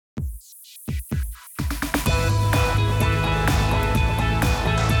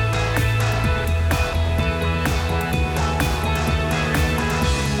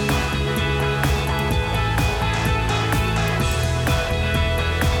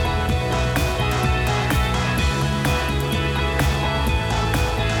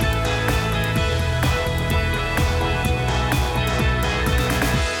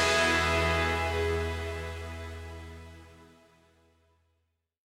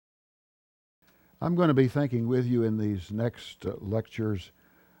I'm going to be thinking with you in these next lectures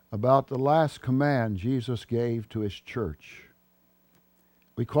about the last command Jesus gave to his church.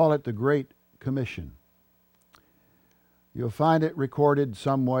 We call it the Great Commission. You'll find it recorded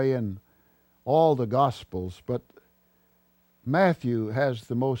some way in all the Gospels, but Matthew has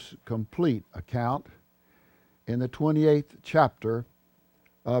the most complete account in the 28th chapter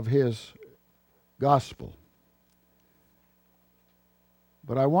of his Gospel.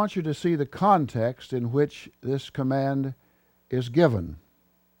 But I want you to see the context in which this command is given.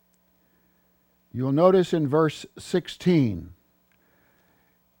 You'll notice in verse 16,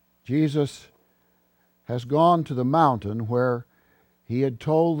 Jesus has gone to the mountain where he had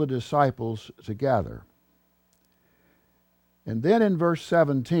told the disciples to gather. And then in verse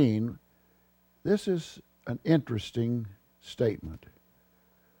 17, this is an interesting statement.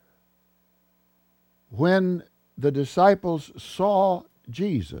 When the disciples saw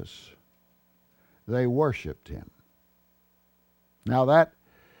Jesus, they worshiped him. Now that,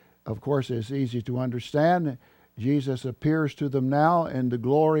 of course, is easy to understand. Jesus appears to them now in the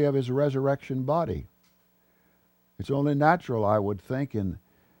glory of his resurrection body. It's only natural, I would think, in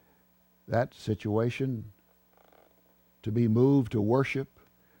that situation to be moved to worship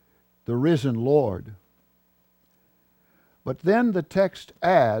the risen Lord. But then the text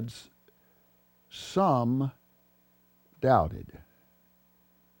adds, some doubted.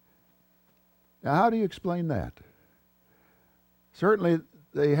 Now, how do you explain that? Certainly,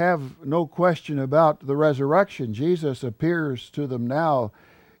 they have no question about the resurrection. Jesus appears to them now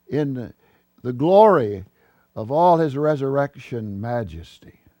in the glory of all his resurrection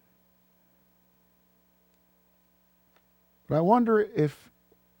majesty. But I wonder if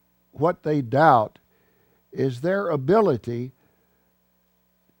what they doubt is their ability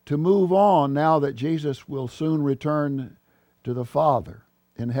to move on now that Jesus will soon return to the Father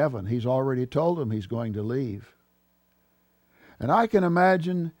in heaven. He's already told them he's going to leave. And I can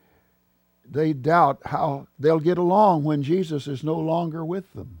imagine they doubt how they'll get along when Jesus is no longer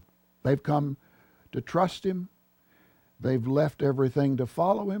with them. They've come to trust him. They've left everything to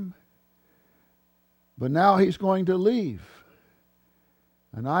follow him. But now he's going to leave.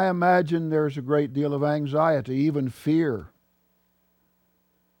 And I imagine there's a great deal of anxiety, even fear.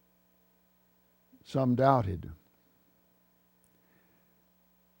 Some doubted.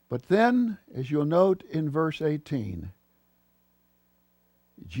 But then, as you'll note in verse 18,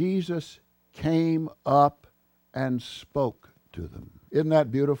 Jesus came up and spoke to them. Isn't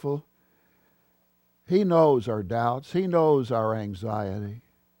that beautiful? He knows our doubts. He knows our anxiety.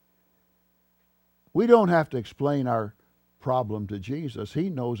 We don't have to explain our problem to Jesus. He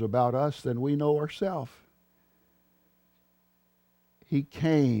knows about us than we know ourselves. He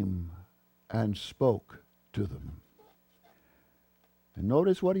came and spoke to them. And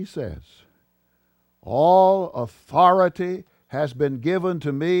notice what he says. All authority has been given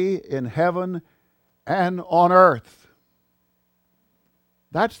to me in heaven and on earth.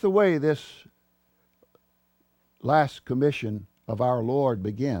 That's the way this last commission of our Lord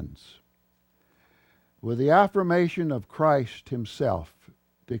begins, with the affirmation of Christ himself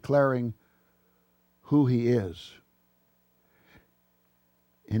declaring who he is.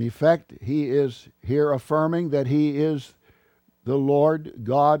 In effect, he is here affirming that he is the Lord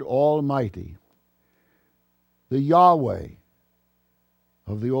God Almighty, the Yahweh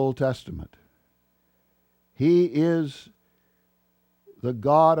of the Old Testament. He is the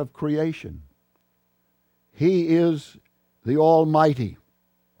God of creation. He is the Almighty,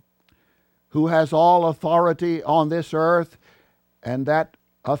 who has all authority on this earth, and that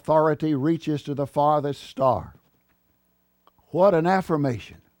authority reaches to the farthest star. What an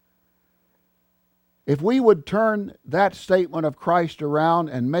affirmation. If we would turn that statement of Christ around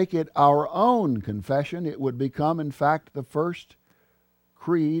and make it our own confession, it would become, in fact, the first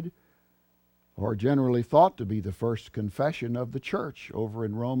creed, or generally thought to be the first confession of the church, over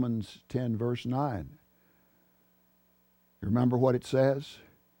in Romans 10, verse 9. You remember what it says?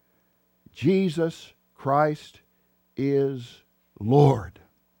 Jesus Christ is Lord.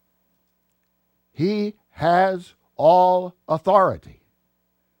 He has all authority.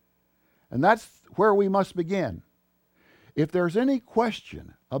 And that's where we must begin. If there's any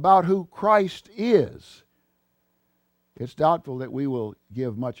question about who Christ is, it's doubtful that we will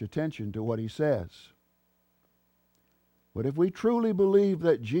give much attention to what he says. But if we truly believe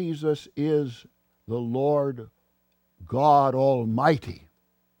that Jesus is the Lord God Almighty,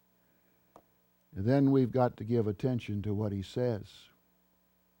 then we've got to give attention to what he says.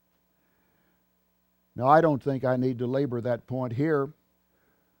 Now, I don't think I need to labor that point here.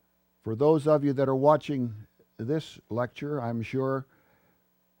 For those of you that are watching this lecture, I'm sure,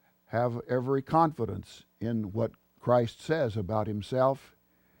 have every confidence in what Christ says about himself.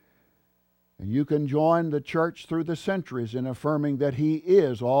 And you can join the church through the centuries in affirming that he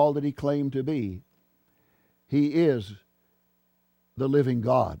is all that he claimed to be. He is the living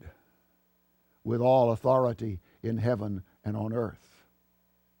God with all authority in heaven and on earth.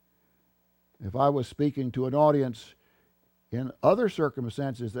 If I was speaking to an audience in other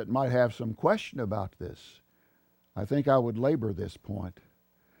circumstances that might have some question about this, I think I would labor this point.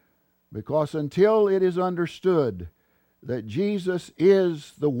 Because until it is understood that Jesus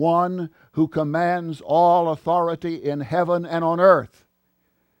is the one who commands all authority in heaven and on earth,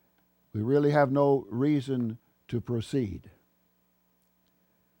 we really have no reason to proceed.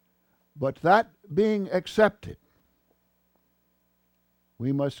 But that being accepted,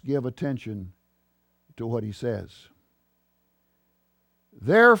 we must give attention to what he says.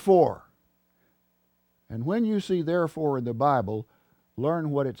 Therefore, and when you see therefore in the Bible, learn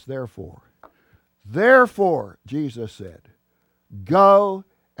what it's there for. Therefore, Jesus said, go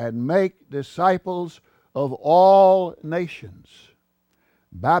and make disciples of all nations,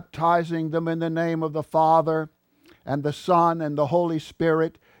 baptizing them in the name of the Father and the Son and the Holy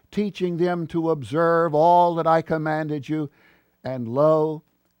Spirit, teaching them to observe all that I commanded you. And lo,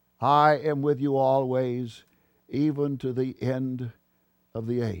 I am with you always, even to the end of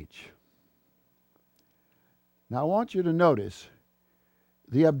the age. Now I want you to notice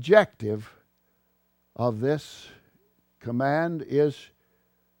the objective of this command is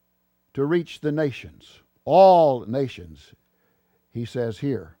to reach the nations, all nations, he says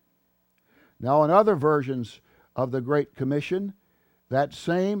here. Now in other versions of the Great Commission, that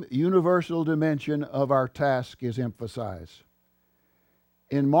same universal dimension of our task is emphasized.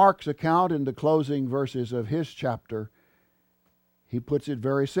 In Mark's account, in the closing verses of his chapter, he puts it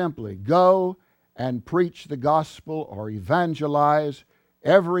very simply. Go and preach the gospel or evangelize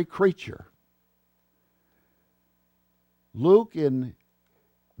every creature. Luke, in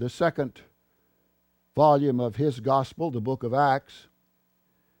the second volume of his gospel, the book of Acts,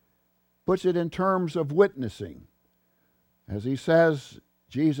 puts it in terms of witnessing. As he says,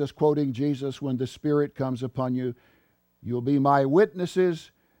 Jesus, quoting Jesus, when the Spirit comes upon you, you'll be my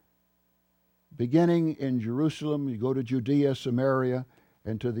witnesses, beginning in Jerusalem. You go to Judea, Samaria,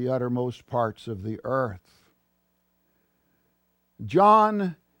 and to the uttermost parts of the earth.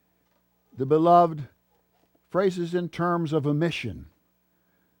 John, the beloved, phrases in terms of a mission,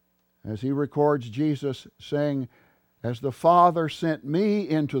 as he records Jesus saying, as the Father sent me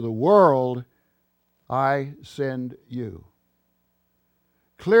into the world, I send you.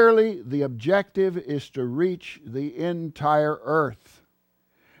 Clearly, the objective is to reach the entire earth.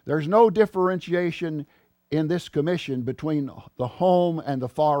 There's no differentiation in this commission between the home and the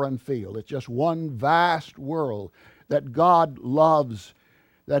foreign field. It's just one vast world that God loves,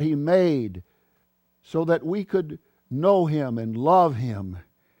 that he made so that we could know him and love him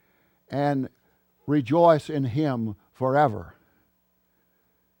and rejoice in him forever.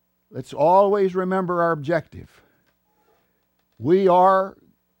 Let's always remember our objective. We are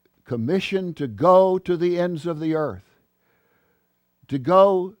commissioned to go to the ends of the earth, to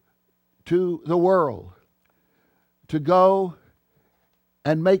go to the world, to go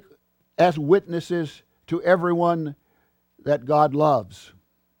and make as witnesses to everyone that God loves.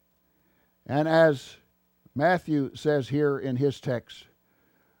 And as Matthew says here in his text,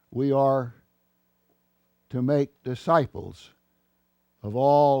 we are to make disciples of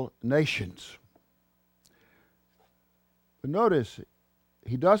all nations. But notice,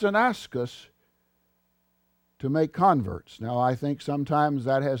 he doesn't ask us to make converts. Now, I think sometimes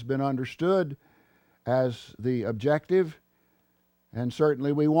that has been understood as the objective, and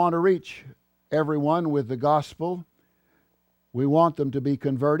certainly we want to reach everyone with the gospel. We want them to be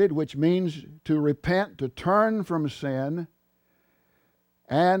converted, which means to repent, to turn from sin,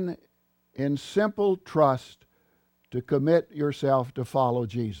 and in simple trust to commit yourself to follow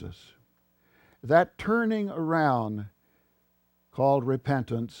Jesus. That turning around, called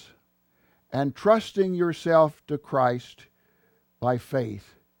repentance, and trusting yourself to Christ by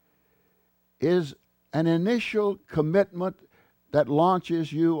faith, is an initial commitment that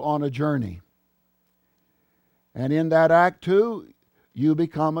launches you on a journey. And in that act too, you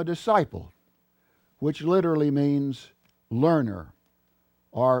become a disciple, which literally means learner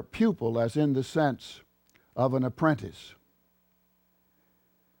or pupil, as in the sense of an apprentice.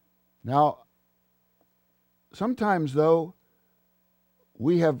 Now, sometimes though,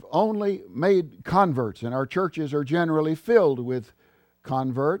 we have only made converts, and our churches are generally filled with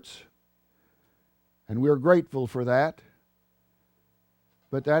converts, and we're grateful for that.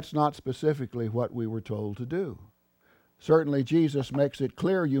 But that's not specifically what we were told to do. Certainly Jesus makes it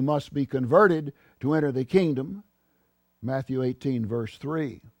clear you must be converted to enter the kingdom, Matthew 18, verse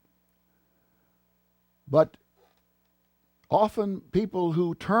 3. But often people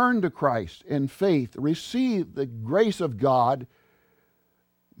who turn to Christ in faith, receive the grace of God,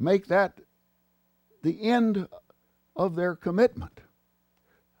 make that the end of their commitment.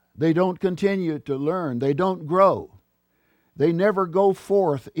 They don't continue to learn. They don't grow. They never go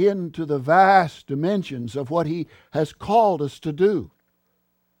forth into the vast dimensions of what He has called us to do.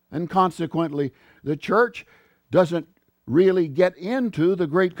 And consequently, the church doesn't really get into the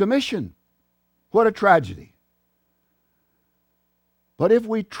Great Commission. What a tragedy. But if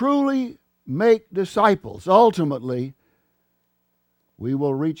we truly make disciples, ultimately, we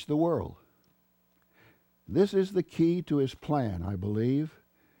will reach the world. This is the key to His plan, I believe,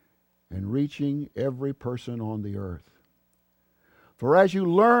 in reaching every person on the earth. For as you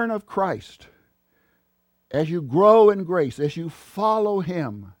learn of Christ, as you grow in grace, as you follow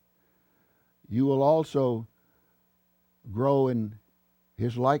Him, you will also grow in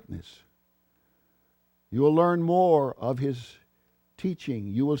His likeness. You will learn more of His teaching.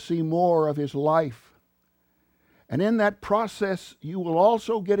 You will see more of His life. And in that process, you will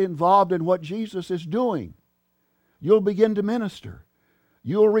also get involved in what Jesus is doing. You'll begin to minister.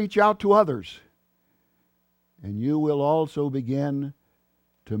 You'll reach out to others. And you will also begin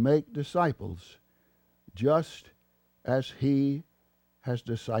to make disciples just as He has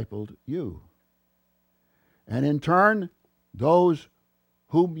discipled you. And in turn, those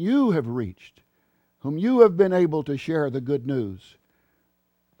whom you have reached, whom you have been able to share the good news,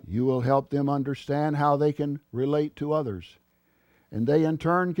 you will help them understand how they can relate to others. And they in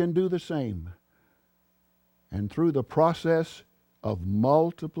turn can do the same. And through the process of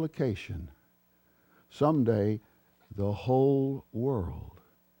multiplication, someday the whole world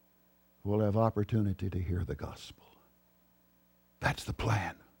will have opportunity to hear the gospel. That's the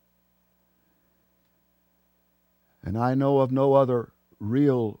plan. And I know of no other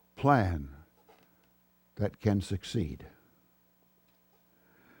real plan that can succeed.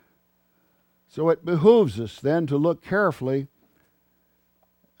 So it behooves us then to look carefully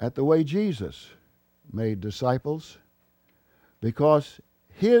at the way Jesus made disciples, because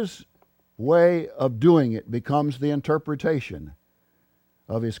His way of doing it becomes the interpretation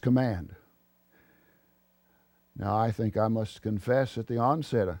of His command. Now, I think I must confess at the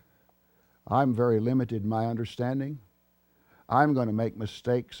onset, I'm very limited in my understanding. I'm going to make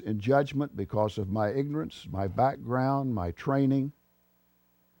mistakes in judgment because of my ignorance, my background, my training.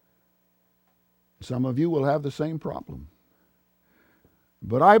 Some of you will have the same problem.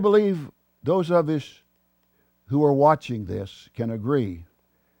 But I believe those of us who are watching this can agree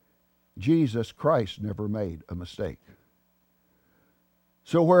Jesus Christ never made a mistake.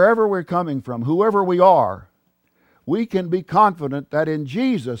 So wherever we're coming from, whoever we are, we can be confident that in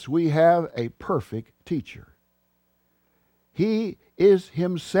Jesus we have a perfect teacher. He is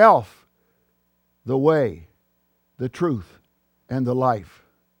Himself the way, the truth, and the life.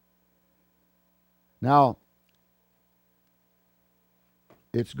 Now,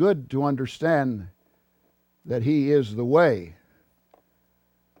 it's good to understand that He is the way,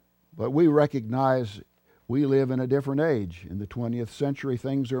 but we recognize we live in a different age. In the 20th century,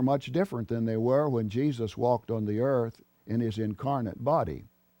 things are much different than they were when Jesus walked on the earth in His incarnate body.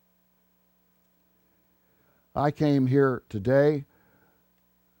 I came here today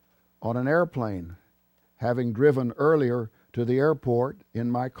on an airplane, having driven earlier to the airport in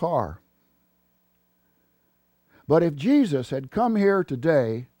my car. But if Jesus had come here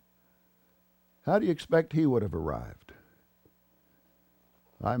today, how do you expect He would have arrived?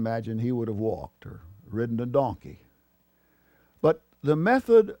 I imagine He would have walked or ridden a donkey. But the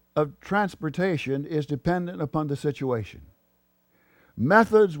method of transportation is dependent upon the situation.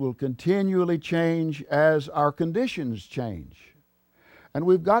 Methods will continually change as our conditions change. And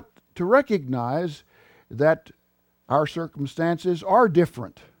we've got to recognize that our circumstances are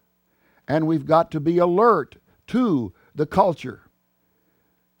different. And we've got to be alert to the culture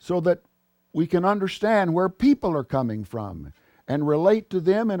so that we can understand where people are coming from and relate to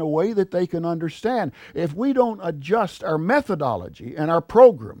them in a way that they can understand. If we don't adjust our methodology and our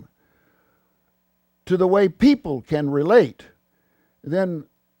program to the way people can relate, then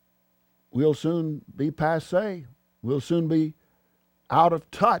we'll soon be passé. We'll soon be out of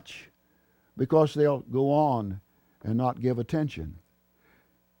touch because they'll go on and not give attention.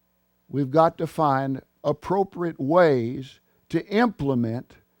 We've got to find appropriate ways to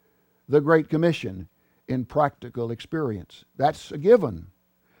implement the Great Commission in practical experience. That's a given.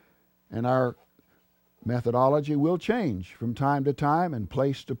 And our methodology will change from time to time and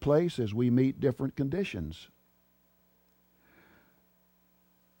place to place as we meet different conditions.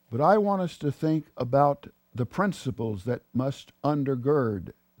 But I want us to think about the principles that must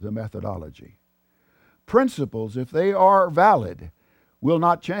undergird the methodology. Principles, if they are valid, will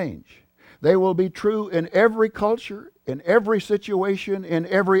not change. They will be true in every culture, in every situation, in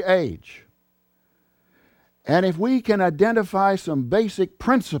every age. And if we can identify some basic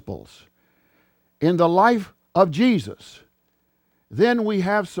principles in the life of Jesus, then we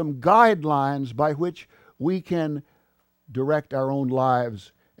have some guidelines by which we can direct our own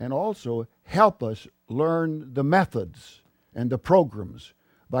lives and also help us learn the methods and the programs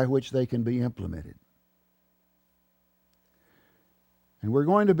by which they can be implemented. And we're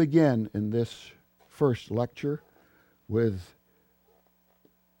going to begin in this first lecture with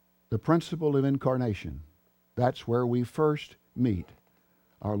the principle of incarnation. That's where we first meet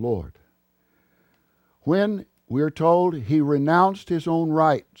our Lord. When we're told he renounced his own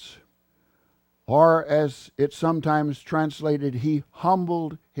rights, or as it's sometimes translated, he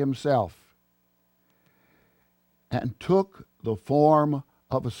humbled himself and took the form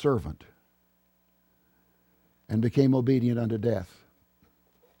of a servant and became obedient unto death.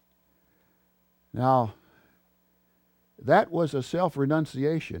 Now, that was a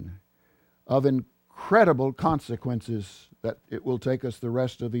self-renunciation of incredible consequences that it will take us the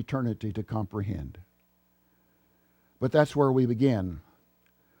rest of eternity to comprehend. But that's where we begin.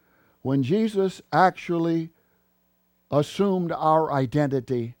 When Jesus actually assumed our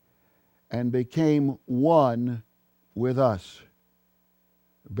identity and became one with us,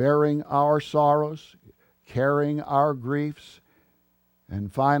 bearing our sorrows, carrying our griefs,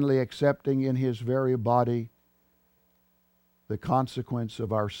 and finally accepting in his very body the consequence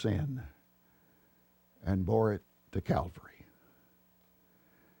of our sin and bore it to Calvary.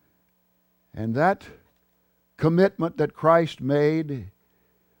 And that commitment that Christ made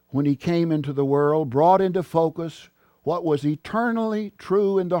when he came into the world brought into focus what was eternally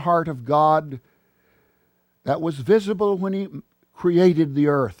true in the heart of God, that was visible when he created the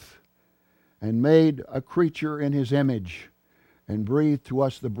earth and made a creature in his image and breathed to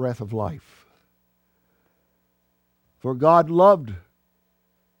us the breath of life. For God loved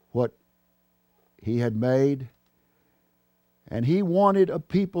what he had made, and he wanted a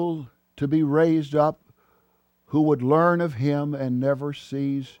people to be raised up who would learn of him and never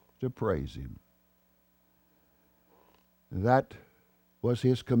cease to praise him. That was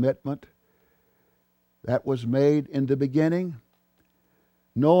his commitment. That was made in the beginning,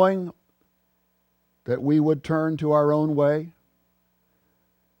 knowing that we would turn to our own way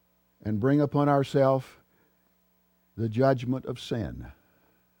and bring upon ourselves the judgment of sin.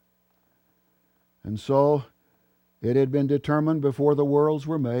 And so it had been determined before the worlds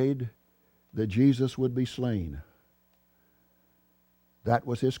were made that Jesus would be slain. That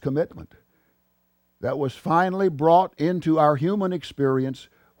was his commitment. That was finally brought into our human experience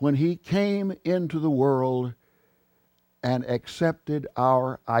when he came into the world and accepted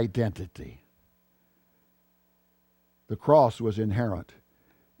our identity. The cross was inherent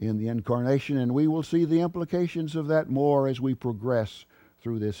in the incarnation, and we will see the implications of that more as we progress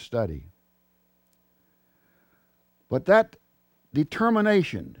through this study. But that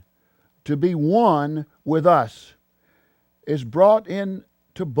determination to be one with us is brought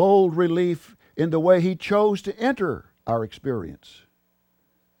into bold relief in the way he chose to enter our experience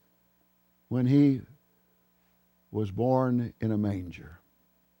when he was born in a manger.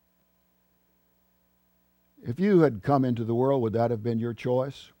 If you had come into the world, would that have been your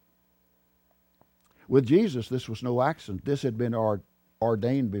choice? With Jesus, this was no accident. This had been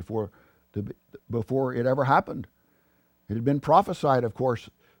ordained before it ever happened. It had been prophesied, of course,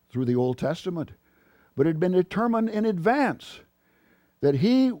 through the Old Testament, but it had been determined in advance that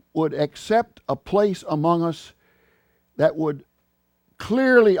he would accept a place among us that would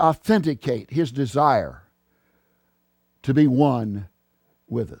clearly authenticate his desire to be one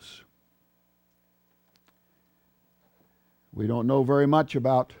with us. We don't know very much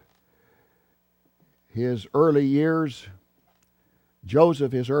about his early years.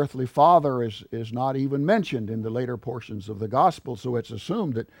 Joseph, his earthly father, is not even mentioned in the later portions of the gospel, so it's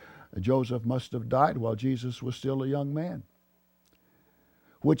assumed that Joseph must have died while Jesus was still a young man,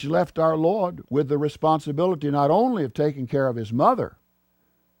 which left our Lord with the responsibility not only of taking care of his mother,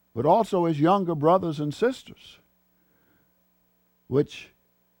 but also his younger brothers and sisters, which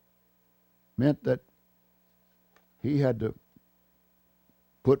meant that he had to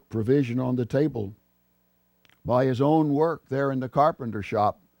put provision on the table by his own work there in the carpenter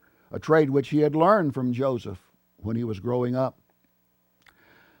shop, a trade which he had learned from Joseph when he was growing up.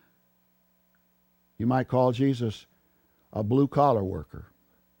 You might call Jesus a blue-collar worker.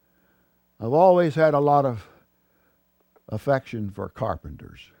 I've always had a lot of affection for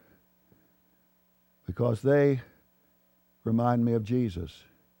carpenters. because they remind me of Jesus.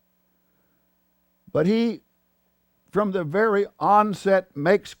 But he, from the very onset,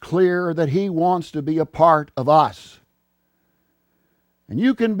 makes clear that he wants to be a part of us. And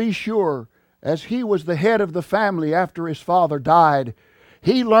you can be sure, as he was the head of the family after his father died,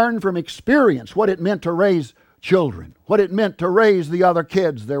 he learned from experience what it meant to raise children, what it meant to raise the other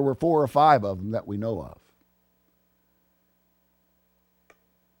kids. There were 4 or 5 of them that we know of.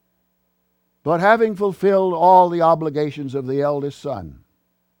 But having fulfilled all the obligations of the eldest son,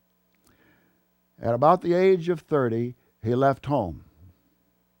 at about the age of 30, he left home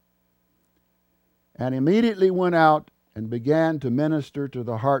and immediately went out and began to minister to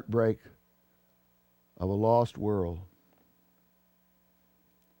the heartbreak of a lost world.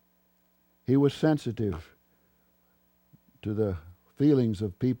 He was sensitive to the feelings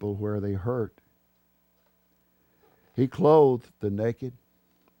of people where they hurt. He clothed the naked.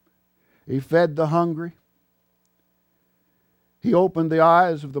 He fed the hungry. He opened the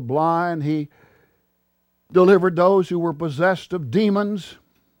eyes of the blind. He delivered those who were possessed of demons.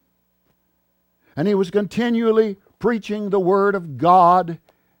 And he was continually preaching the Word of God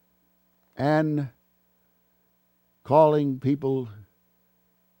and calling people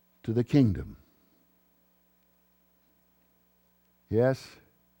to the kingdom. Yes,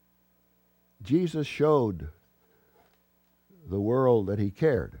 Jesus showed the world that he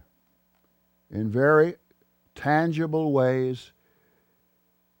cared. In very tangible ways,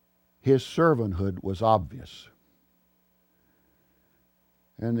 his servanthood was obvious.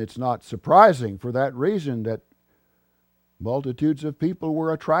 And it's not surprising for that reason that multitudes of people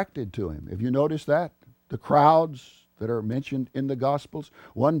were attracted to him. Have you noticed that? The crowds that are mentioned in the Gospels.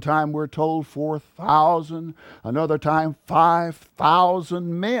 One time we're told 4,000, another time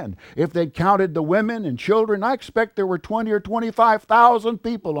 5,000 men. If they'd counted the women and children, I expect there were 20 or 25,000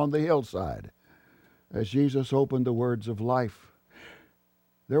 people on the hillside as Jesus opened the words of life.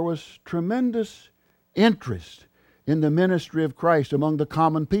 There was tremendous interest in the ministry of Christ among the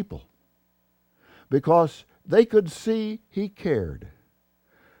common people because they could see he cared.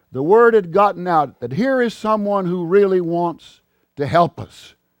 The word had gotten out that here is someone who really wants to help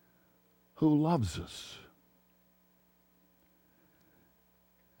us, who loves us.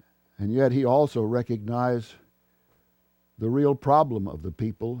 And yet he also recognized the real problem of the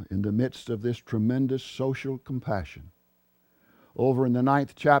people in the midst of this tremendous social compassion. Over in the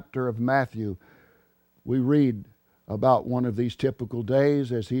 9th chapter of Matthew, we read about one of these typical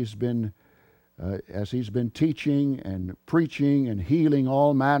days as he's been teaching and preaching and healing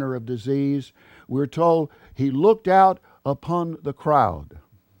all manner of disease. We're told he looked out upon the crowd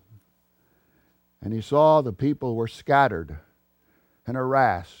and he saw the people were scattered and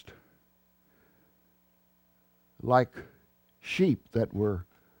harassed like sheep that were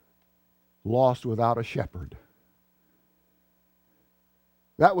lost without a shepherd.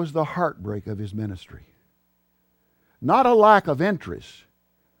 That was the heartbreak of his ministry. Not a lack of interest,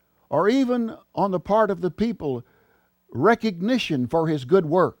 or even on the part of the people, recognition for his good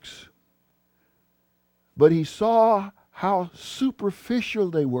works. But he saw how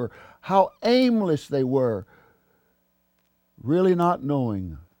superficial they were, how aimless they were, really not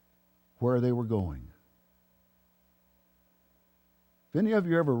knowing where they were going. Have any of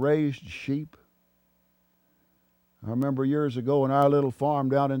you ever raised sheep? I remember years ago in our little farm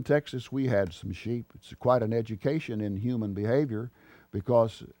down in Texas, we had some sheep. It's quite an education in human behavior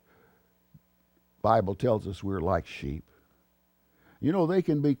because the Bible tells us we're like sheep. You know, they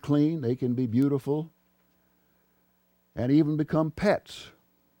can be clean, they can be beautiful, and even become pets.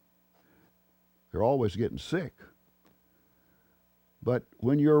 They're always getting sick. But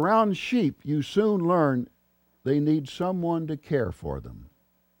when you're around sheep, you soon learn they need someone to care for them.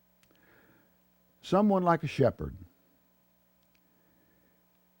 Someone like a shepherd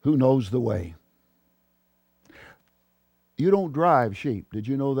who knows the way. You don't drive sheep. Did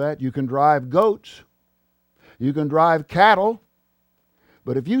you know that? You can drive goats. You can drive cattle.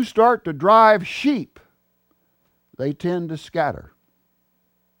 But if you start to drive sheep, they tend to scatter.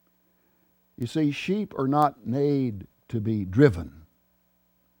 You see, sheep are not made to be driven.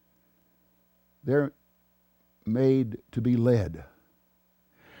 They're made to be led.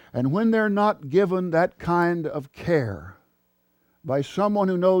 And when they're not given that kind of care by someone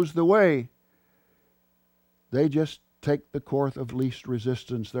who knows the way, they just take the course of least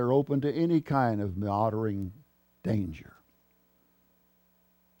resistance. They're open to any kind of marauding danger.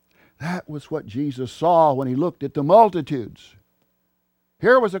 That was what Jesus saw when he looked at the multitudes.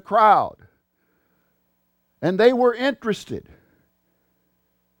 Here was a crowd, and they were interested.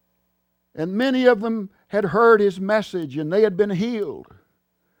 And many of them had heard his message and they had been healed.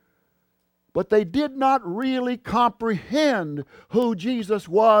 But they did not really comprehend who Jesus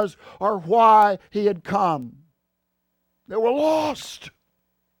was or why he had come. They were lost.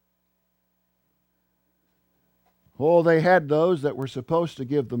 Oh, they had those that were supposed to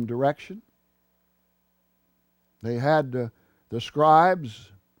give them direction. They had the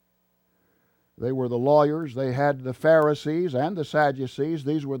scribes. They were the lawyers. They had the Pharisees and the Sadducees.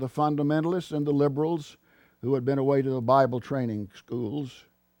 These were the fundamentalists and the liberals who had been away to the Bible training schools.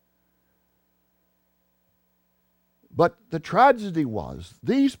 But the tragedy was,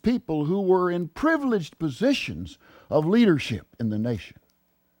 these people who were in privileged positions of leadership in the nation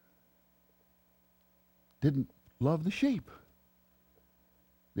didn't love the sheep.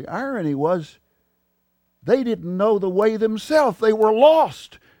 The irony was, they didn't know the way themselves. They were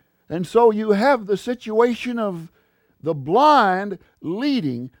lost. And so you have the situation of the blind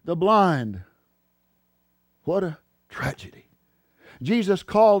leading the blind. What a tragedy. Jesus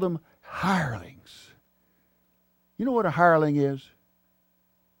called them hirelings. You know what a hireling is?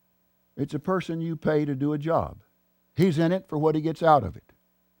 It's a person you pay to do a job. He's in it for what he gets out of it.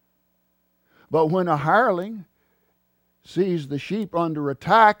 But when a hireling sees the sheep under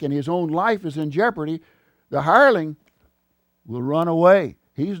attack and his own life is in jeopardy, the hireling will run away.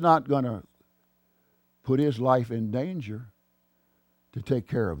 He's not going to put his life in danger to take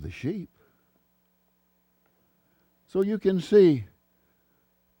care of the sheep. So you can see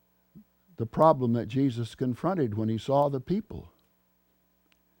the problem that Jesus confronted when he saw the people.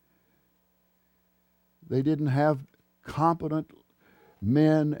 They didn't have competent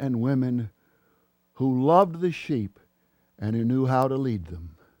men and women who loved the sheep and who knew how to lead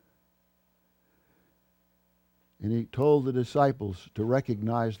them. And he told the disciples to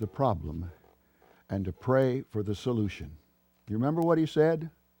recognize the problem and to pray for the solution. You remember what he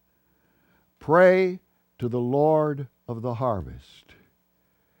said? Pray to the Lord of the harvest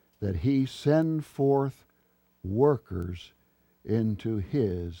that he send forth workers into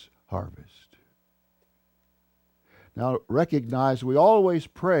his harvest. Now recognize we always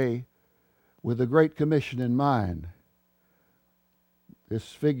pray with the Great Commission in mind.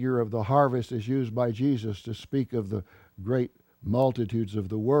 This figure of the harvest is used by Jesus to speak of the great multitudes of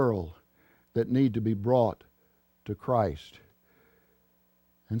the world that need to be brought to Christ.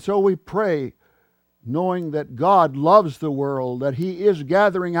 And so we pray knowing that God loves the world, that he is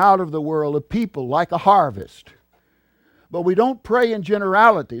gathering out of the world a people like a harvest. But we don't pray in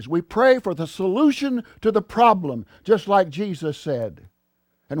generalities. We pray for the solution to the problem, just like Jesus said.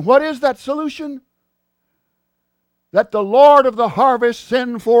 And what is that solution? That the Lord of the harvest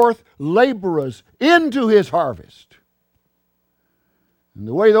send forth laborers into his harvest. And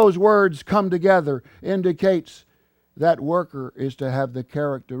the way those words come together indicates that worker is to have the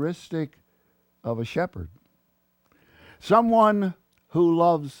characteristic of a shepherd. Someone who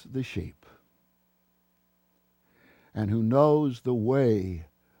loves the sheep and who knows the way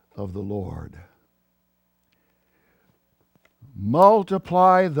of the Lord.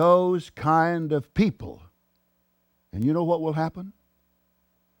 Multiply those kind of people, and you know what will happen?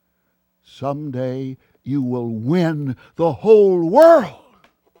 Someday you will win the whole world.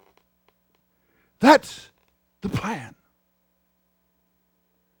 That's the plan.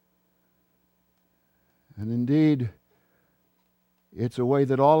 And indeed, it's a way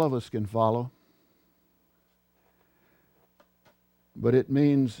that all of us can follow. But it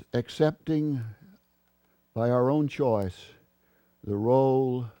means accepting by our own choice the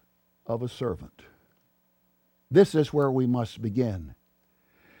role of a servant. This is where we must begin.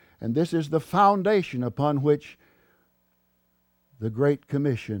 And this is the foundation upon which the Great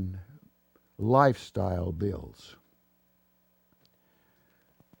Commission lifestyle builds.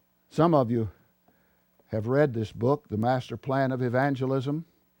 Some of you have read this book, The Master Plan of Evangelism.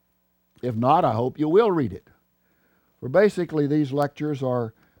 If not, I hope you will read it. For basically these lectures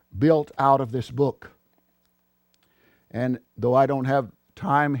are built out of this book. And though I don't have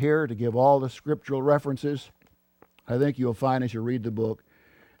time here to give all the scriptural references, I think you'll find as you read the book,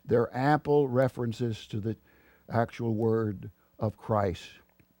 there are ample references to the actual word of Christ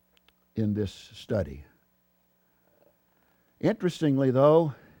in this study. Interestingly,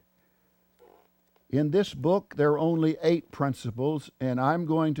 though, in this book there are only 8 principles, and I'm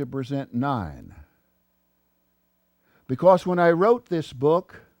going to present 9. Because when I wrote this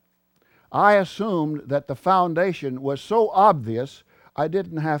book, I assumed that the foundation was so obvious I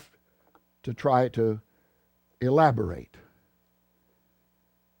didn't have to try to elaborate.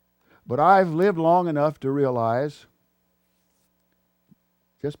 But I've lived long enough to realize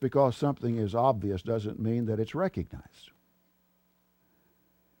just because something is obvious doesn't mean that it's recognized.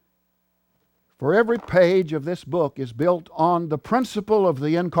 For every page of this book is built on the principle of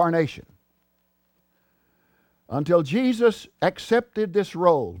the Incarnation. until Jesus accepted this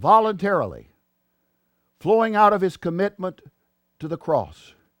role voluntarily, flowing out of his commitment to the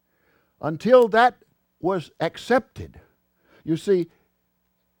cross. Until that was accepted, you see,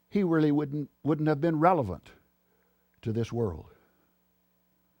 he really wouldn't have been relevant to this world.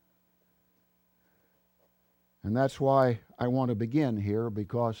 And that's why I want to begin here,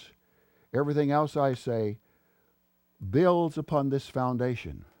 because everything else I say builds upon this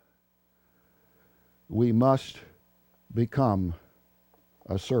foundation. We must become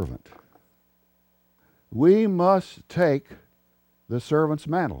a servant. We must take the servant's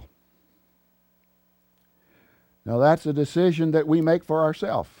mantle. Now that's a decision that we make for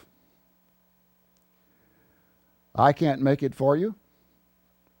ourselves. I can't make it for you.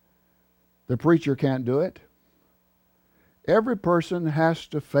 The preacher can't do it. Every person has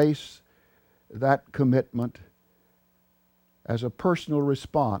to face that commitment as a personal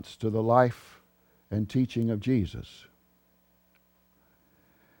response to the life and teaching of Jesus.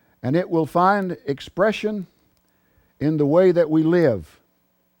 And it will find expression in the way that we live,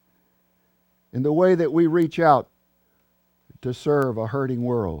 in the way that we reach out to serve a hurting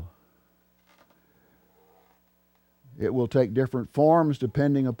world. It will take different forms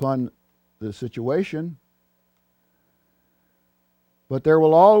depending upon the situation, but there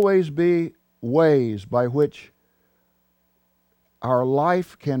will always be ways by which our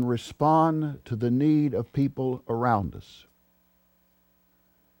life can respond to the need of people around us.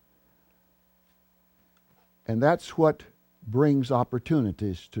 And that's what brings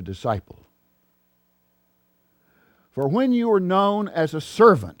opportunities to disciple. For when you are known as a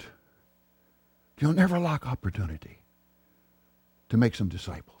servant, you'll never lack opportunity to make some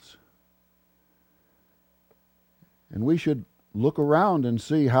disciples. And we should look around and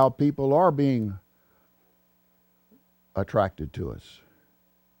see how people are being attracted to us.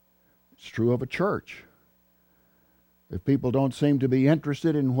 It's true of a church. If people don't seem to be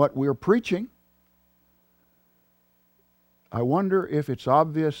interested in what we're preaching, I wonder if it's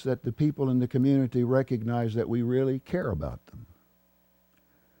obvious that the people in the community recognize that we really care about them.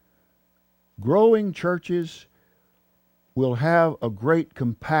 Growing churches will have a great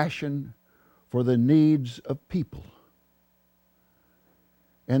compassion for the needs of people.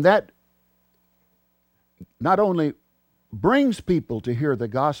 And that not only brings people to hear the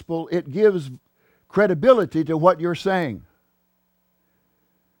gospel, it gives credibility to what you're saying.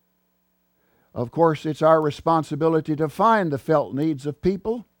 Of course, it's our responsibility to find the felt needs of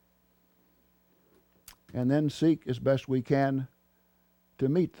people and then seek as best we can to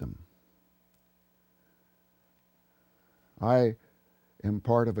meet them. I am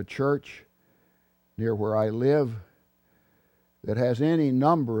part of a church near where I live that has any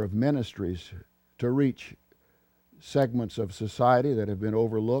number of ministries to reach segments of society that have been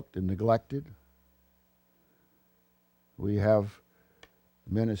overlooked and neglected. We have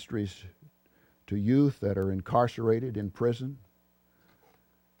ministries to youth that are incarcerated in prison,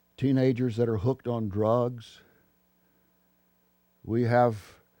 teenagers that are hooked on drugs. We have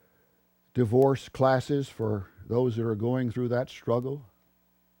divorce classes for those that are going through that struggle.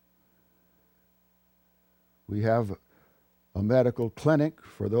 We have a medical clinic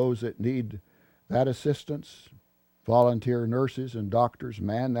for those that need that assistance. Volunteer nurses and doctors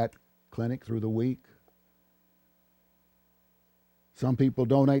man that clinic through the week. Some people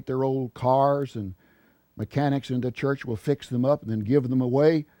donate their old cars, and mechanics in the church will fix them up and then give them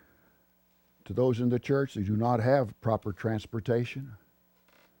away to those in the church that do not have proper transportation.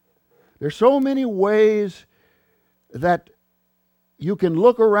 There's so many ways that you can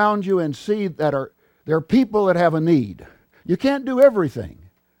look around you and see that there are people that have a need. You can't do everything,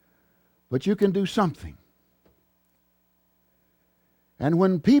 but you can do something. And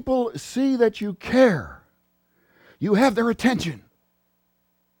when people see that you care, you have their attention.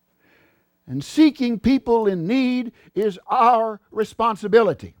 And seeking people in need is our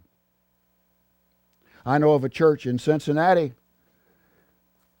responsibility. I know of a church in Cincinnati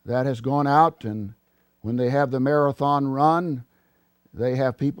that has gone out, and when they have the marathon run, they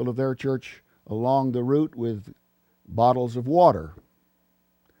have people of their church along the route with bottles of water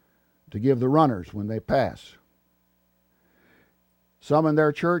to give the runners when they pass. Some in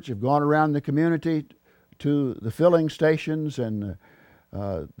their church have gone around the community to the filling stations and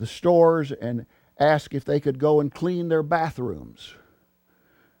the stores and asked if they could go and clean their bathrooms.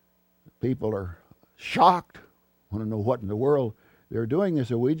 People are shocked, want to know what in the world they're doing. They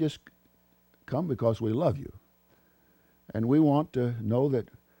say, we just come because we love you. And we want to know that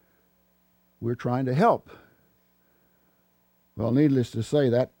we're trying to help. Well, needless to say,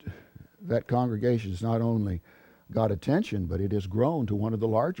 that congregation has not only got attention, but it has grown to one of the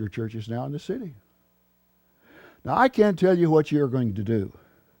larger churches now in the city. Now, I can't tell you what you're going to do,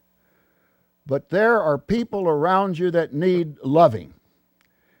 but there are people around you that need loving,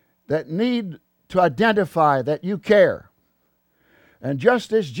 that need to identify that you care. And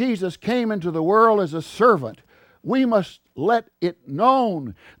just as Jesus came into the world as a servant, we must let it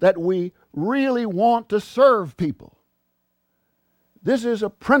known that we really want to serve people. This is a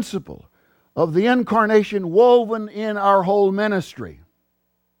principle of the Incarnation woven in our whole ministry.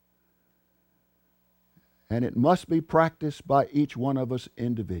 And it must be practiced by each one of us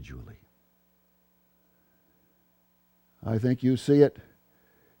individually. I think you see it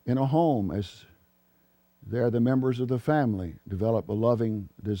in a home as there the members of the family develop a loving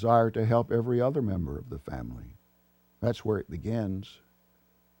desire to help every other member of the family. That's where it begins.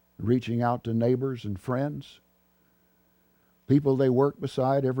 Reaching out to neighbors and friends, people they work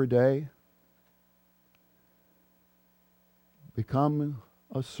beside every day. Become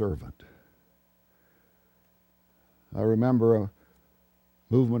a servant. I remember a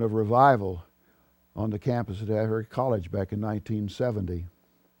movement of revival on the campus at Asbury College back in 1970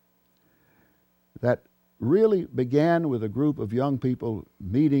 that really began with a group of young people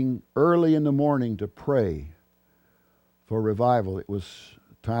meeting early in the morning to pray for revival. It was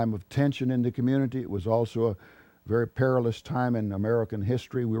a time of tension in the community. It was also a very perilous time in American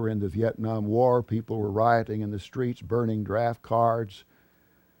history. We were in the Vietnam War. People were rioting in the streets, burning draft cards.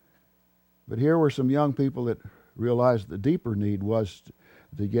 But here were some young people that realized the deeper need was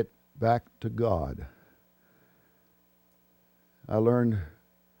to get back to God. I learned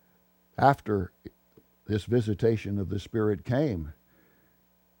after this visitation of the Spirit came,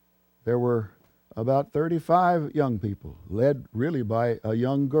 there were about 35 young people, led really by a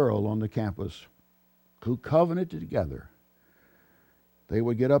young girl on the campus, who covenanted together. They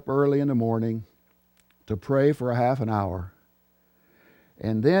would get up early in the morning to pray for a half an hour,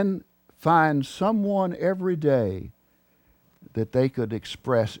 and then find someone every day that they could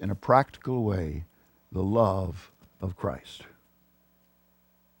express in a practical way the love of Christ.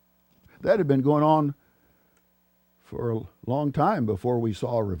 That had been going on for a long time before we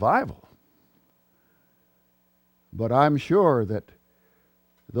saw a revival. But I'm sure that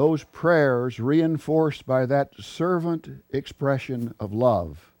those prayers, reinforced by that servant expression of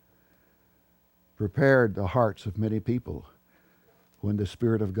love, prepared the hearts of many people when the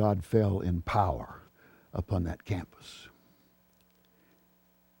Spirit of God fell in power upon that campus.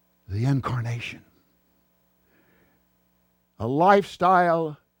 The Incarnation. A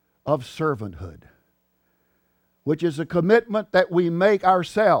lifestyle of servanthood, which is a commitment that we make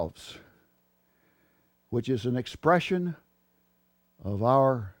ourselves, which is an expression of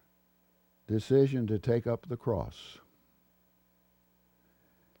our decision to take up the cross.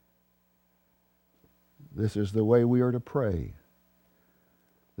 This is the way we are to pray,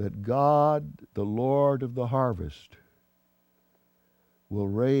 that God, the Lord of the harvest, will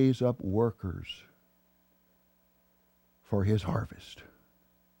raise up workers for His harvest.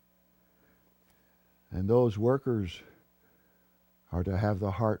 And those workers are to have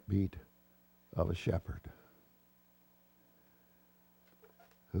the heartbeat of a shepherd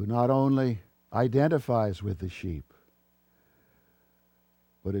who not only identifies with the sheep,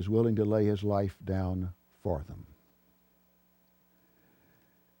 but is willing to lay his life down for them.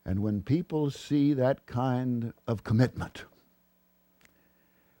 And when people see that kind of commitment,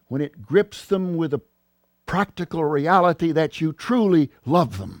 when it grips them with a practical reality that you truly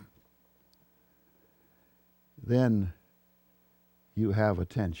love them, then you have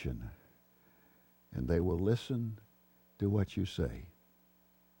attention, and they will listen to what you say.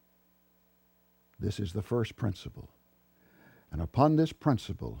 This is the first principle. And upon this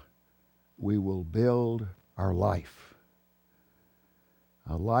principle, we will build our life.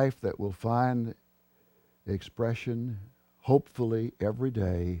 A life that will find expression, hopefully every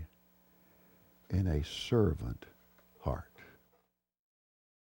day, in a servant